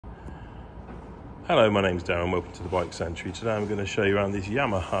Hello, my name's Darren, welcome to the Bike Sanctuary. Today I'm going to show you around this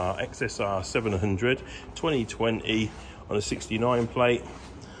Yamaha XSR700 2020 on a 69 plate.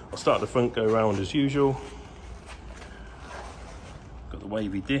 I'll start at the front, go around as usual. Got the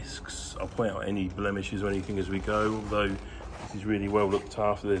wavy discs. I'll point out any blemishes or anything as we go, although this is really well looked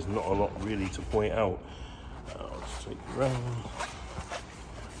after, there's not a lot really to point out. I'll just take you around.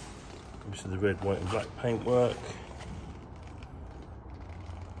 Comes to the red, white and black paintwork.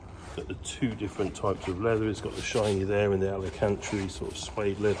 Got the two different types of leather. It's got the shiny there and the Alcantara sort of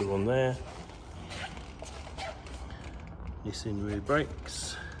suede leather on there. Missing rear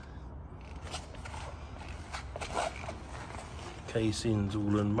brakes. Casings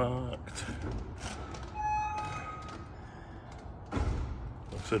all unmarked. Like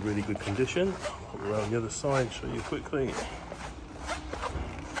I said, really good condition. I'll put around the other side, show you quickly.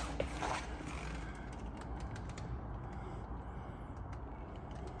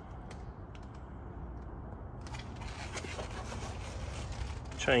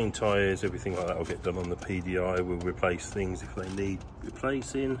 Chain tyres, everything like that will get done on the PDI. We'll replace things if they need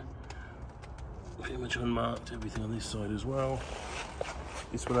replacing. Pretty much unmarked, everything on this side as well.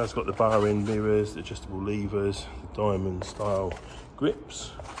 This one has got the bar end mirrors, the adjustable levers, the diamond style grips.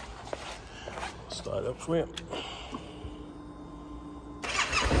 I'll start it up for you.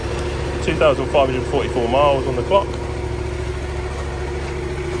 2,544 miles on the clock.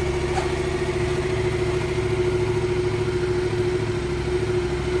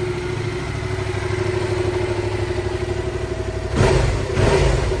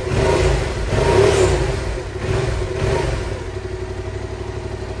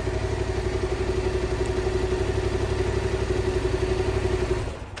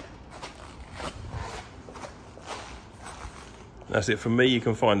 That's it from me. You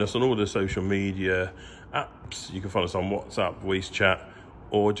can find us on all the social media apps. You can find us on WhatsApp, voice chat,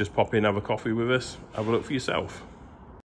 or just pop in, have a coffee with us. Have a look for yourself.